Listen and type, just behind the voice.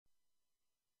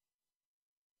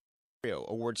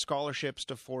Award scholarships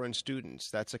to foreign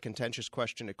students. That's a contentious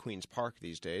question at Queen's Park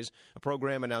these days. A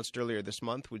program announced earlier this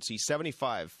month would see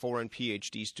 75 foreign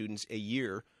PhD students a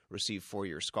year receive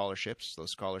four-year scholarships.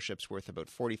 Those scholarships worth about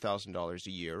 $40,000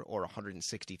 a year or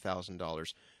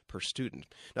 $160,000 per student.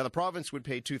 Now, the province would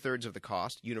pay two-thirds of the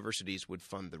cost. Universities would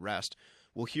fund the rest.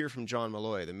 We'll hear from John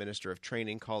Malloy, the Minister of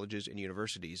Training, Colleges and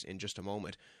Universities, in just a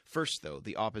moment. First, though,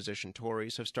 the opposition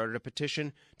Tories have started a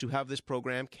petition to have this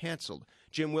program cancelled.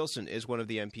 Jim Wilson is one of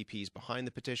the MPPs behind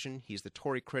the petition. He's the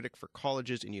Tory critic for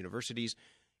colleges and universities.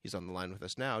 He's on the line with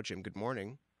us now. Jim, good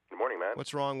morning. Good morning, Matt.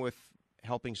 What's wrong with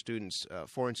helping students,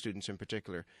 foreign students in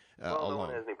particular, Well, along? no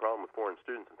one has any problem with foreign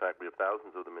students. In fact, we have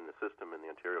thousands of them in the system in the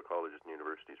Ontario colleges and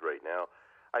universities right now.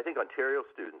 I think Ontario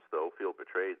students, though, feel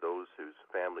betrayed, those whose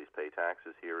families pay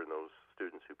taxes here and those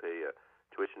students who pay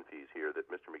tuition fees here, that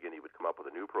Mr. McGuinty would come up with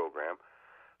a new program,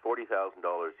 $40,000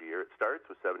 a year. It starts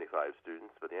with 75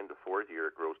 students. By the end of the fourth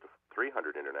year, it grows to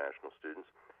 300 international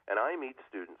students. And I meet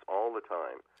students all the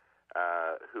time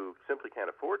who simply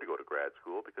can't afford to go to grad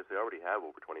school because they already have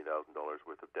over $20,000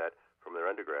 worth of debt from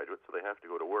their undergraduate, so they have to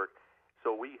go to work.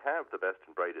 So we have the best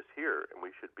and brightest here, and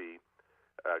we should be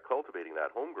cultivating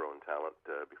that homegrown talent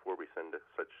before we send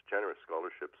such generous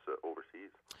scholarships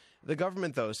overseas. The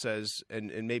government, though, says,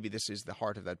 and maybe this is the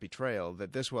heart of that betrayal,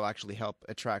 that this will actually help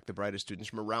attract the brightest students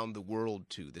from around the world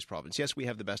to this province. Yes, we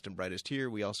have the best and brightest here.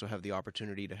 We also have the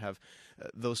opportunity to have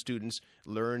those students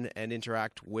learn and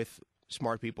interact with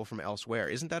smart people from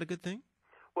elsewhere. Isn't that a good thing?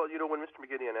 Well, you know, when Mr.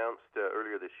 McGuinty announced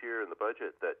earlier this year in the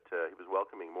budget that he was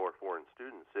welcoming more foreign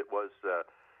students, it was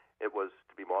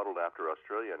to be modeled after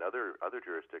Australia and other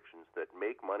jurisdictions that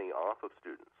make money off of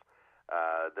students.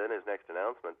 Then his next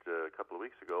announcement a couple of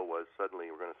weeks ago was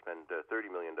suddenly we're going to spend $30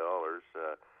 million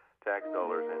tax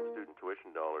dollars and student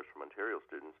tuition dollars from Ontario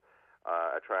students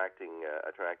attracting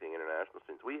international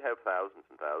students. We have thousands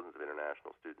and thousands of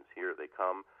international students here. They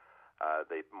come.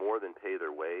 They more than pay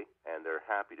their way, and they're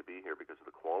happy to be here because of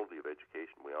the quality of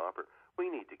education we offer. We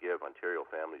need to give Ontario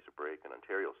families a break and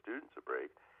Ontario students a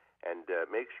break and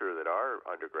make sure that our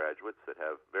undergraduates that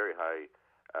have very high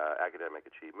academic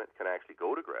achievement can actually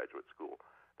go to graduate school.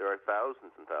 There are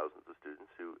thousands and thousands of students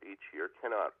who each year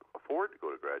cannot afford to go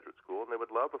to graduate school, and they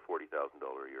would love a $40,000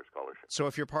 a year scholarship. So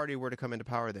if your party were to come into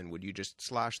power, then would you just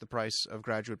slash the price of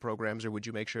graduate programs, or would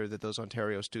you make sure that those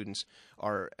Ontario students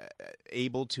are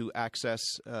able to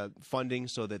access funding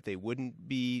so that they wouldn't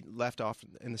be left off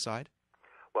in the side?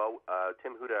 Well,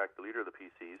 Tim Hudak, the leader of the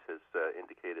PCs, has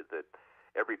indicated that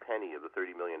every penny of the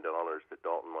 $30 million that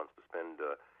Dalton wants to spend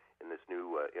in this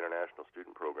new international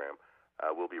student program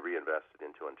will be reinvested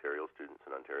into Ontario students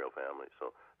and Ontario families.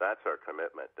 So that's our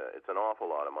commitment. It's an awful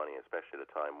lot of money, especially at a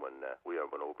time when we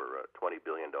have an over $20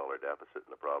 billion deficit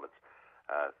in the province.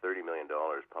 $30 million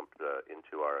pumped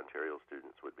into our Ontario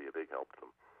students would be a big help to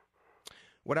them.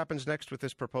 What happens next with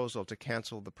this proposal to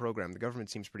cancel the program? The government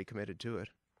seems pretty committed to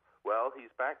it. Well, he's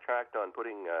backtracked on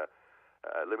putting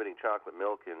limiting chocolate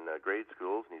milk in grade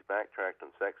schools, and he's backtracked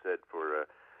on sex ed for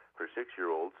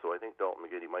 6-year-olds. So I think Dalton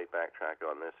McGuinty might backtrack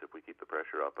on this if we keep the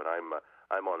pressure up. And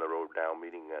I'm on the road now,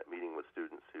 meeting with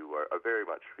students who are very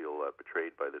much feel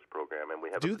betrayed by this program. And we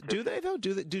have do they though?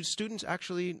 Do students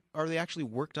actually are they actually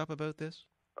worked up about this?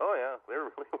 Oh yeah, they're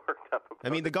really worked up about it. I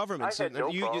mean, the government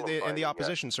and the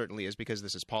opposition certainly is because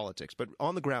this is politics. But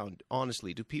on the ground,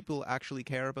 honestly, do people actually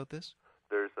care about this?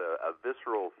 There's a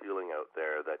visceral feeling out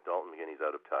there that Dalton McGuinty's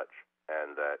out of touch,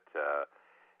 and that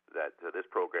this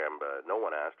program, no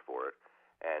one asked for it,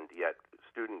 and yet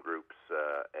student groups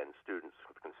and students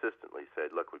have consistently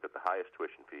said, look, we've got the highest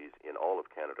tuition fees in all of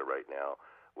Canada right now.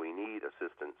 We need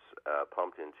assistance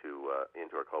pumped into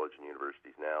our colleges and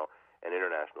universities now, and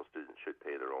international students should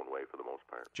pay their own way for the most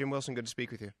part. Jim Wilson, good to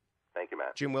speak with you. Thank you,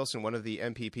 Matt. Jim Wilson, one of the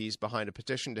MPPs behind a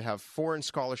petition to have foreign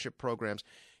scholarship programs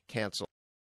canceled.